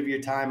percentage of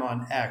your time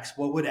on X?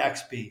 What would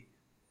X be?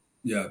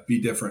 Yeah, be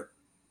different.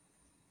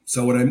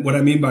 So what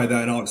I mean by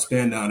that, and I'll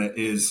expand on it,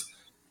 is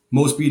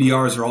most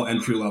BDRs are all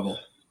entry level.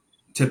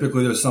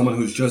 Typically, there's someone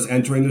who's just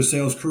entering their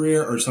sales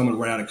career or someone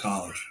right out of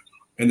college.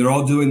 And they're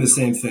all doing the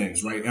same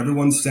things, right?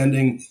 Everyone's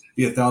sending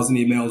the 1,000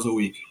 emails a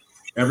week.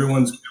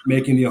 Everyone's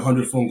making the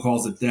 100 phone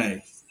calls a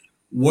day.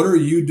 What are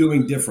you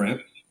doing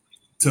different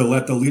to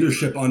let the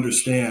leadership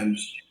understand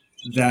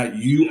that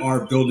you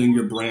are building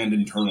your brand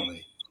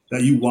internally,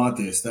 that you want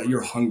this, that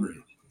you're hungry?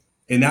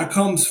 And that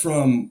comes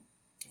from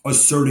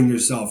asserting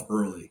yourself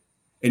early.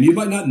 And you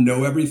might not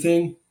know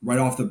everything right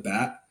off the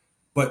bat,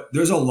 but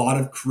there's a lot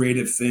of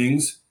creative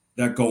things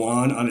that go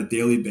on a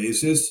daily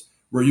basis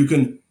where you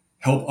can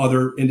help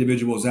other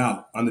individuals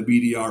out on the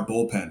BDR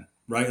bullpen,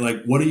 right?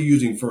 Like, what are you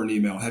using for an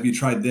email? Have you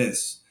tried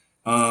this?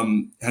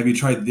 Have you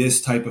tried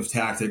this type of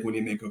tactic when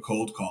you make a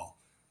cold call?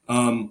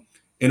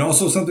 And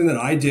also something that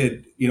I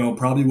did,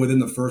 probably within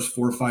the first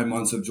 4 or 5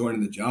 months of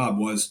joining the job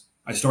was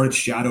I started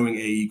shadowing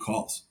AE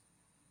calls,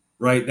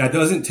 right? That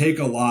doesn't take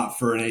a lot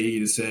for an AE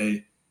to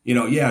say,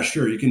 yeah,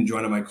 sure, you can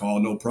join on my call,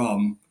 no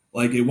problem.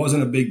 Like, it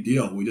wasn't a big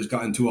deal. We just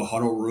got into a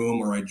huddle room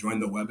or I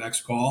joined the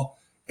WebEx call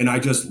and I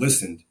just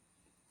listened.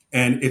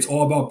 And it's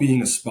all about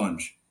being a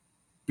sponge,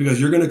 because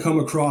you're going to come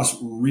across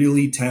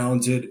really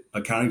talented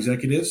account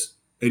executives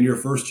in your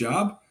first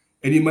job,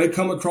 and you might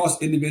come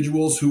across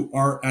individuals who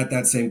are at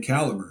that same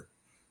caliber.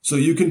 So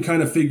you can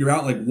kind of figure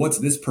out, like, what's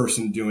this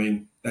person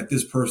doing that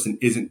this person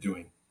isn't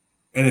doing.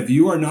 And if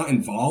you are not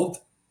involved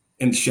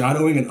in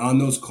shadowing and on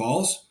those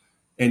calls,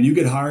 and you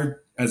get hired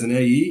as an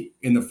AE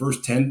in the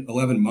first 10,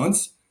 11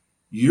 months,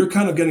 you're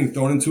kind of getting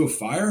thrown into a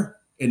fire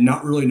and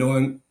not really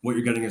knowing what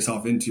you're getting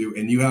yourself into.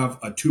 And you have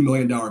a $2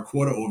 million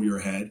quota over your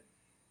head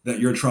that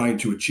you're trying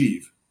to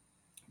achieve.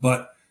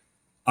 But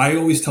I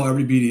always tell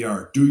every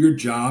BDR, do your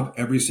job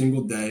every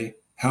single day,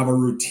 have a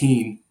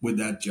routine with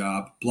that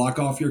job, block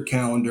off your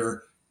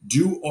calendar,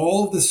 do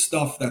all the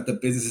stuff that the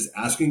business is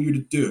asking you to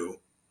do,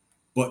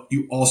 but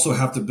you also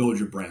have to build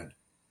your brand.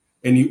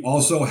 And you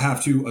also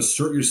have to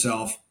assert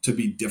yourself to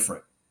be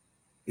different.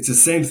 It's the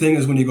same thing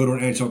as when you go to an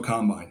NHL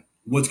combine.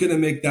 What's going to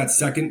make that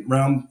second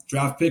round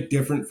draft pick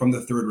different from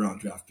the third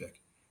round draft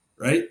pick,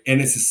 right?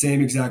 And it's the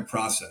same exact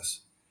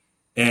process.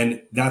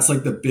 And that's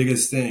like the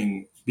biggest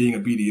thing being a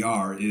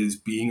BDR is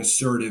being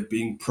assertive,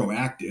 being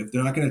proactive.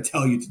 They're not going to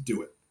tell you to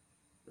do it,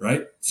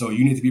 right? So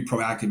you need to be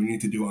proactive. You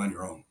need to do it on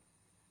your own.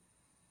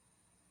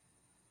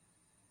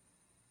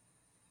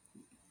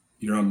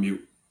 You're on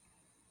mute.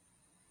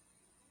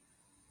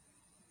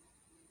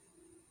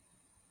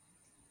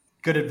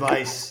 Good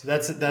advice.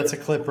 That's a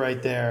clip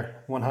right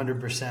there,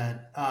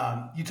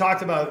 100%. You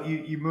talked about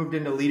you moved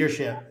into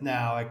leadership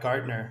now at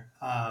Gartner.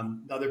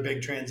 Another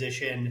big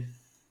transition.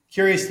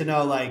 Curious to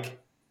know, like,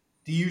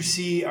 do you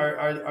see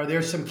are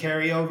there some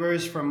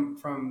carryovers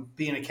from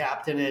being a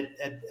captain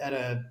at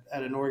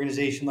an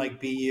organization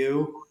like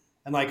BU,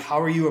 and like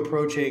how are you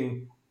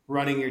approaching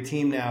running your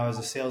team now as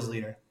a sales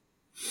leader?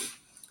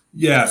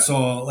 Yeah.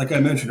 So like I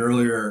mentioned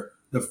earlier,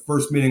 the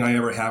first meeting I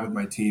ever had with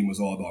my team was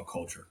all about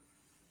culture.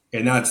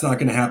 And that's not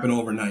going to happen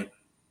overnight.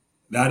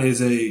 That is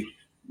a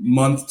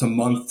month to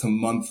month to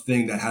month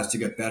thing that has to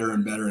get better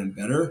and better and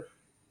better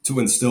to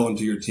instill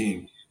into your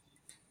team.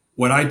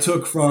 What I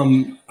took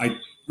right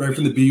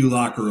from the BU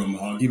locker room,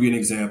 I'll give you an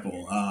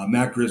example.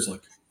 Matt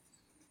Grizzlick.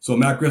 So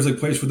Matt Grizzlick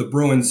plays for the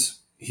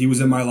Bruins. He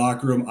was in my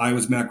locker room. I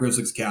was Matt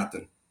Grizzlick's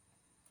captain,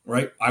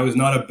 right? I was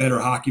not a better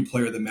hockey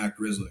player than Matt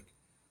Grizzlick.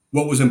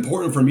 What was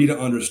important for me to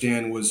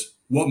understand was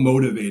what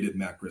motivated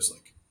Matt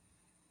Grizzlick,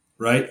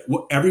 right?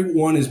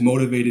 Everyone is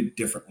motivated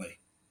differently.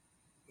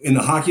 In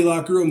the hockey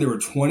locker room, there were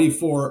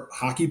 24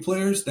 hockey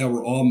players that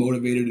were all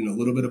motivated in a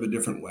little bit of a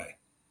different way.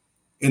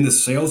 In the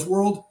sales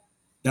world,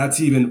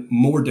 that's even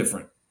more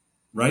different,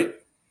 right?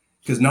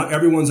 Because not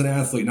everyone's an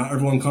athlete. Not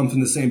everyone comes from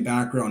the same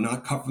background,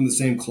 not cut from the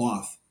same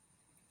cloth,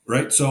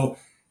 right? So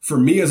for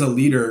me as a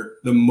leader,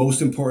 the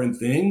most important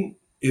thing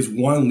is,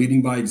 one,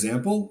 leading by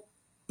example,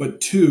 but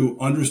two,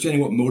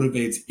 understanding what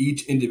motivates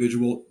each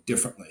individual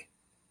differently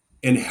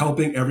and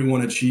helping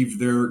everyone achieve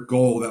their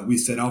goal that we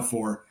set out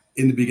for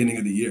in the beginning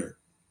of the year.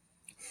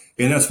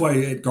 And that's why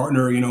at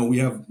Gartner, we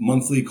have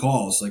monthly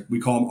calls, like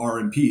we call them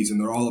RMPs, and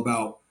they're all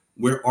about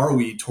where are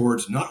we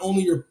towards not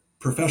only your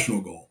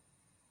professional goal,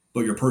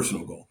 but your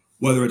personal goal.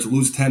 Whether it's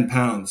lose 10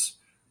 pounds,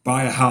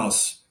 buy a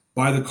house,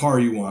 buy the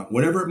car you want,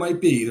 whatever it might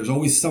be, there's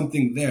always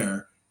something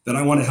there that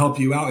I want to help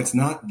you out. It's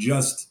not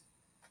just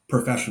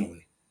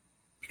professionally.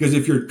 Because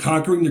if you're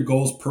conquering your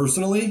goals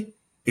personally,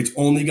 it's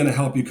only going to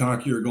help you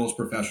conquer your goals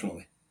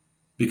professionally.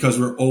 Because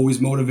we're always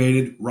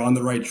motivated, we're on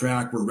the right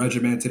track, we're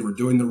regimented, we're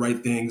doing the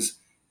right things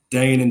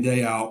day in and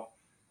day out.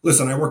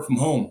 Listen, I work from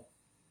home.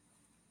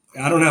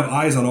 I don't have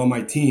eyes on all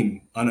my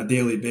team on a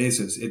daily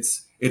basis.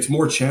 It's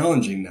more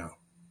challenging now.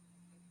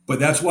 But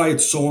that's why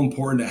it's so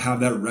important to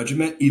have that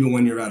regiment even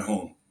when you're at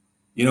home.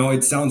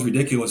 It sounds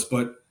ridiculous,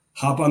 but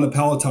hop on the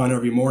Peloton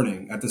every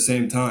morning at the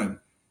same time.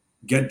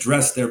 Get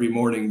dressed every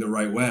morning the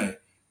right way.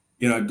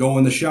 Go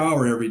in the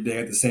shower every day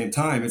at the same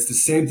time. It's the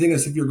same thing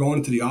as if you're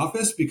going to the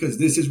office, because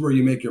this is where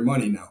you make your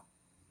money now.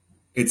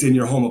 It's in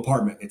your home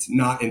apartment. It's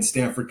not in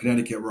Stamford,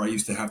 Connecticut, where I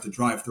used to have to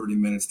drive 30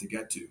 minutes to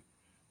get to.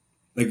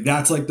 Like,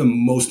 that's like the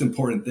most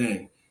important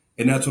thing.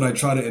 And that's what I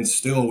try to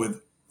instill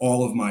with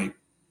all of my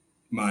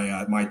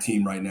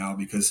team right now,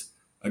 because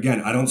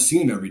again, I don't see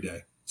them every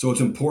day. So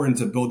it's important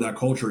to build that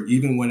culture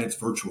even when it's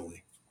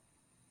virtually.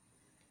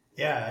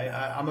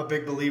 Yeah, I'm a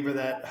big believer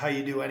that how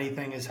you do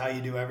anything is how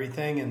you do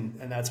everything.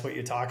 And that's what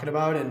you're talking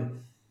about.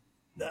 And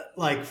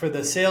like for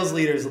the sales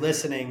leaders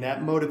listening,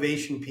 that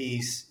motivation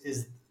piece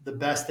is the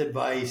best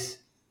advice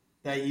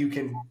that you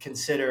can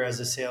consider as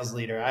a sales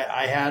leader.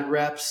 I had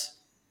reps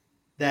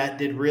that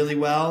did really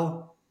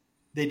well.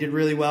 They did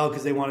really well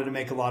because they wanted to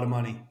make a lot of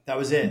money. That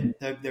was it.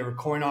 They were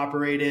coin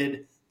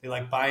operated. They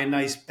like buying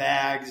nice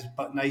bags,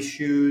 but nice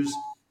shoes.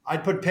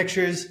 I'd put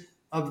pictures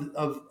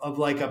of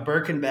like a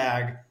Birkin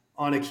bag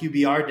on a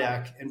QBR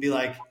deck and be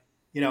like,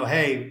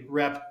 hey,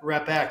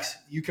 rep X,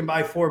 you can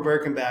buy 4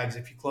 Birkin bags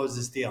if you close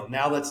this deal.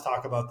 Now let's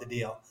talk about the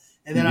deal.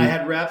 And then I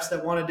had reps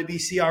that wanted to be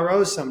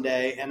CROs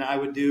someday, and I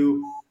would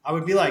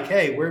be like,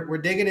 hey, we're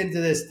digging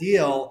into this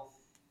deal.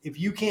 If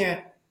you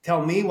can't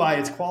tell me why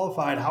it's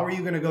qualified, how are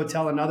you going to go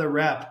tell another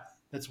rep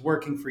that's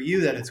working for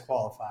you that it's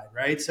qualified,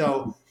 right?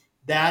 So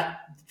that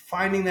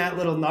finding that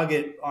little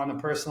nugget on a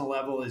personal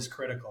level is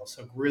critical.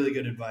 So really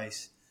good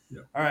advice.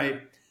 Yeah. All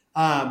right.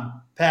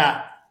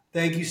 Pat,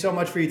 thank you so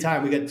much for your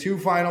time. We got 2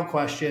 final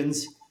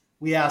questions.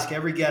 We ask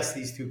every guest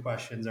these 2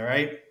 questions. All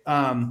right.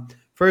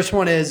 First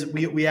one is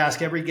we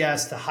ask every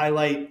guest to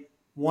highlight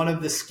one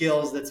of the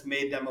skills that's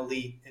made them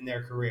elite in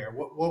their career.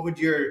 What would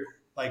your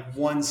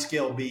one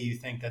skill be you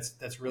think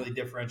that's really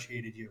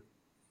differentiated you?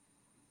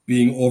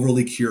 Being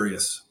overly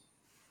curious.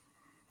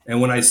 And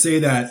when I say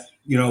that,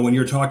 when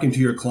you're talking to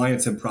your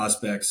clients and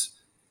prospects,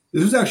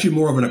 this is actually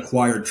more of an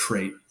acquired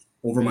trait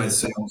over my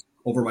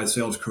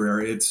sales career.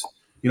 It's,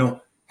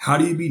 how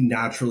do you be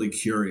naturally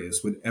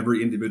curious with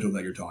every individual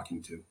that you're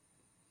talking to,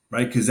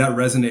 right? Because that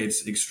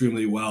resonates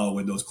extremely well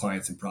with those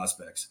clients and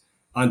prospects.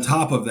 On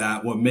top of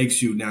that, what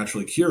makes you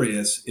naturally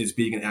curious is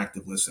being an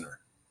active listener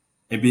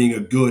and being a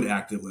good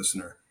active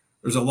listener.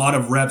 There's a lot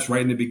of reps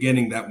right in the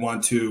beginning that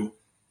want to,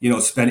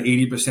 spend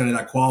 80% of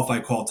that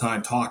qualified call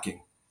time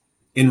talking.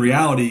 In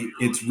reality,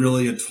 it's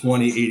really a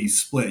 20-80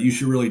 split. You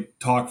should really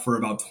talk for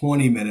about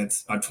 20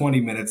 minutes,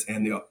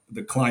 and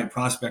the client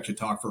prospect should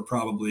talk for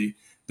probably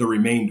the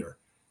remainder,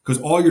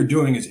 because all you're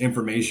doing is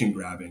information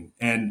grabbing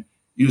and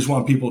you just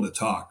want people to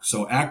talk.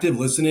 So active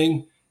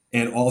listening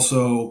and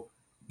also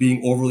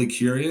being overly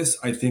curious,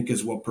 I think,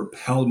 is what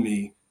propelled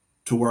me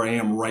to where I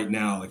am right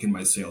now, in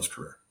my sales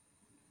career.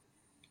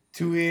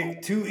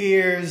 2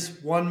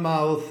 ears, 1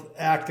 mouth,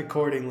 act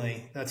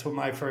accordingly. That's what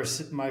my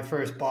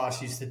first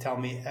boss used to tell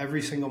me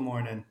every single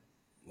morning.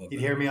 He'd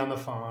hear me on the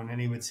phone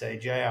and he would say,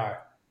 JR,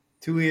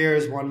 2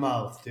 ears, 1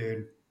 mouth,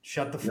 dude.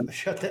 Shut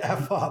the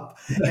F up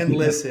and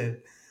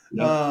listen.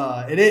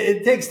 Yep.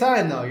 It takes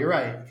time though. You're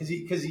right.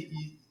 Because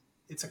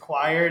it's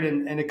acquired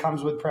and it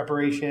comes with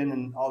preparation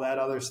and all that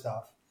other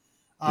stuff.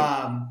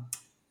 Yep.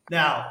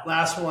 Now,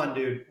 last one,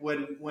 dude.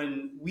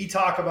 When we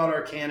talk about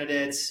our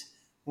candidates,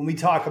 when we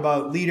talk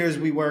about leaders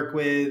we work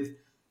with,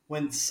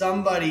 when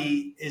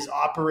somebody is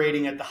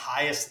operating at the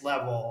highest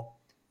level,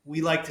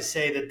 we like to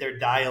say that they're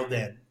dialed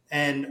in.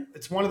 And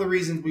it's one of the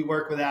reasons we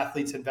work with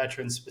athletes and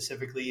veterans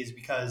specifically is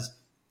because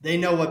they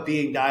know what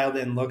being dialed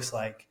in looks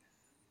like.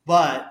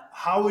 But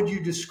how would you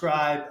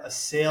describe a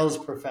sales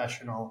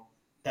professional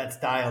that's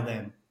dialed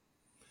in?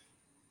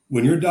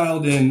 When you're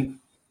dialed in,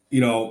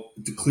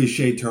 it's a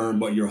cliche term,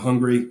 but you're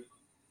hungry,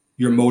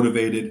 you're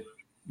motivated,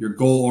 you're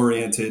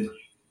goal-oriented,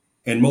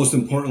 and most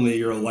importantly,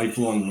 you're a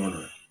lifelong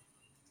learner,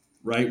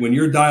 right? When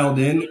you're dialed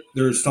in,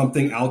 there's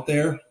something out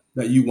there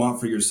that you want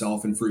for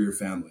yourself and for your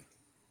family,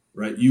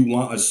 right? You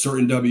want a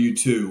certain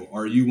W-2,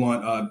 or you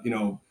want,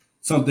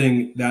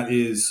 something that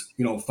is,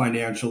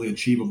 financially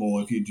achievable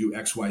if you do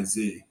X, Y,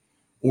 Z.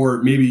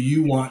 Or maybe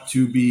you want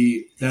to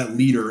be that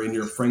leader in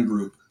your friend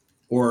group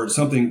or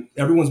something.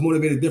 Everyone's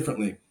motivated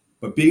differently,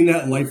 but being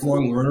that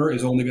lifelong learner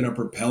is only going to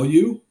propel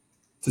you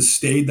to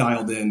stay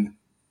dialed in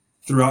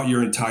throughout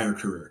your entire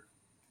career.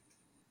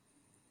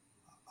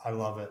 I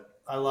love it,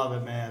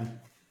 man.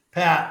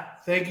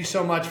 Pat, thank you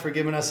so much for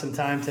giving us some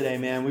time today,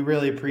 man. We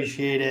really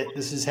appreciate it.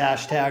 This is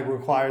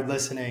 #required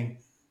listening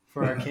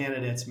for our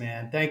candidates,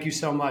 man. Thank you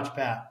so much,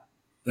 Pat.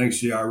 Thanks,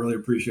 JR. I really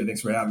appreciate it.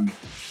 Thanks for having me.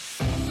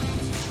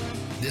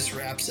 This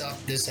wraps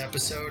up this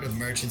episode of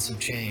Merchants of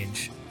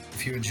Change.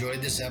 If you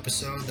enjoyed this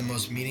episode, the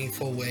most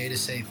meaningful way to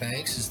say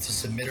thanks is to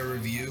submit a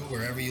review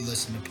wherever you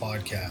listen to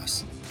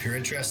podcasts. If you're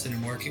interested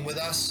in working with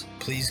us,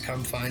 please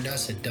come find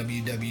us at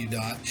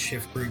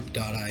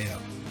www.shiftgroup.io.